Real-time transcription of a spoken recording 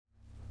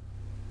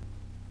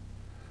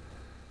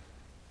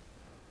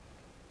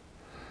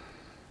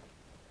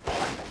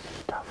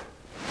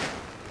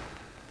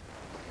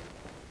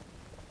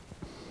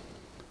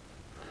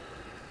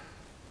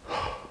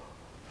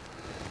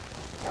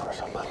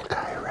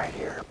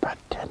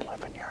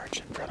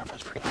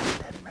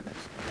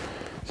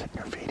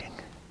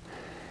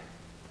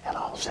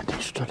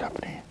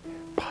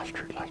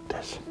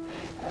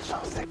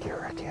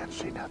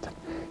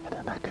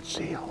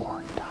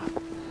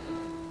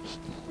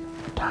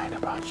mind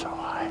about so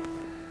high.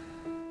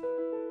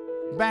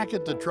 Back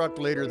at the truck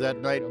later that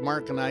night,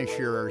 Mark and I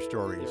share our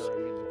stories.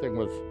 The thing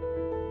was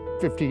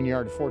 15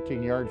 yards,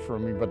 14 yards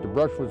from me, but the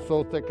brush was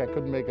so thick I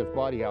couldn't make his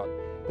body out.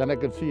 Then I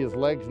could see his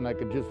legs and I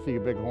could just see a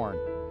big horn.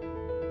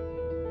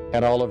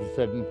 And all of a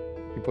sudden,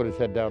 he put his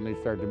head down and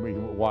he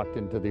walked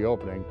into the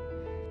opening.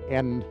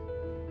 And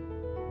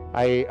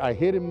I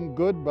hit him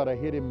good, but I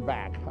hit him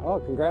back. Oh,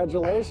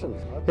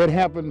 congratulations. It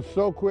happened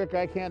so quick,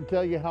 I can't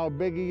tell you how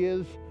big he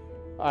is.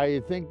 I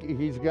think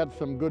he's got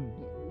some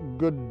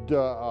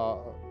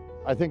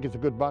I think it's a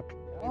good buck.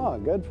 Oh,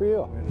 good for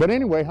you. But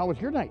anyway, how was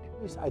your night?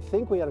 I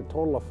think we had a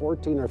total of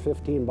 14 or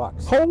 15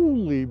 bucks.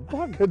 Holy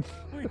buckets.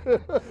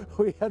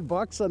 We had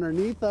bucks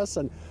underneath us,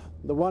 and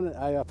the one,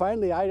 I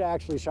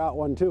actually shot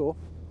one too.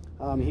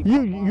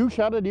 You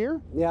shot a deer?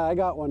 Yeah, I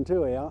got one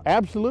too, yeah.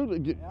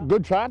 Absolutely. Yeah.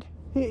 Good shot?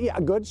 Yeah,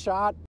 good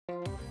shot.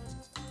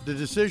 The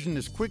decision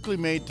is quickly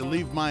made to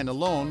leave mine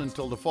alone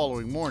until the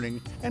following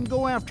morning and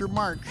go after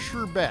Mark's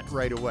sure bet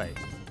right away.